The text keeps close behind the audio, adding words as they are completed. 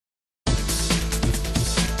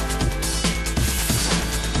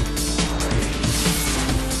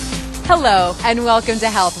Hello and welcome to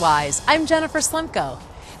HealthWise. I'm Jennifer Slimko.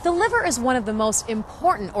 The liver is one of the most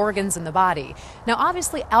important organs in the body. Now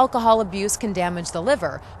obviously alcohol abuse can damage the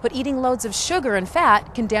liver, but eating loads of sugar and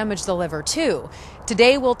fat can damage the liver too.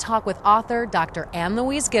 Today we'll talk with author Dr.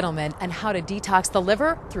 Louise Gittleman on how to detox the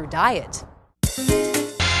liver through diet.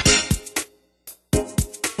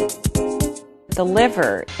 The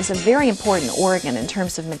liver is a very important organ in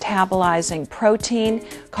terms of metabolizing protein,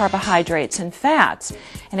 carbohydrates, and fats.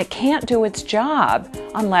 And it can't do its job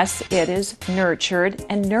unless it is nurtured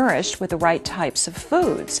and nourished with the right types of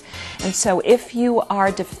foods. And so if you are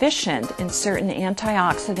deficient in certain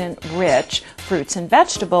antioxidant-rich fruits and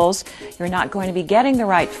vegetables, you're not going to be getting the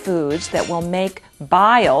right foods that will make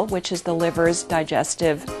bile, which is the liver's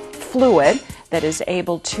digestive fluid, that is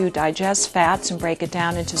able to digest fats and break it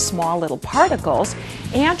down into small little particles,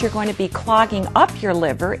 and you're going to be clogging up your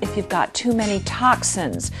liver if you've got too many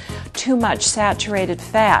toxins, too much saturated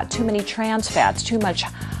fat, too many trans fats, too much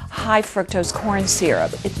high fructose corn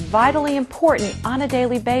syrup. It's vitally important on a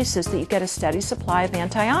daily basis that you get a steady supply of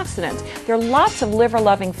antioxidants. There are lots of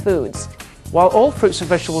liver-loving foods. While all fruits and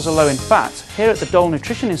vegetables are low in fat, here at the Dole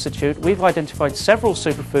Nutrition Institute we've identified several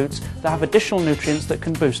superfoods that have additional nutrients that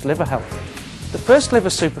can boost liver health. The first liver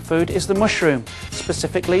superfood is the mushroom,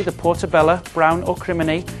 specifically the portobello, brown or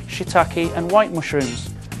crimini, shiitake and white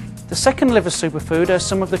mushrooms. The second liver superfood are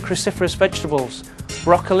some of the cruciferous vegetables.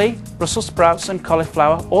 Broccoli, Brussels sprouts and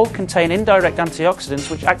cauliflower all contain indirect antioxidants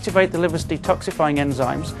which activate the liver's detoxifying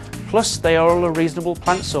enzymes, plus they are all a reasonable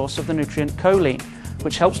plant source of the nutrient choline,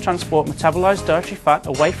 which helps transport metabolized dietary fat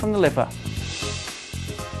away from the liver.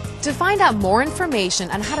 To find out more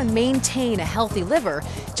information on how to maintain a healthy liver,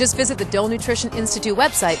 just visit the Dole Nutrition Institute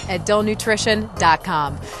website at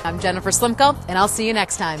dolenutrition.com. I'm Jennifer Slimko, and I'll see you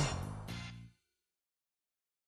next time.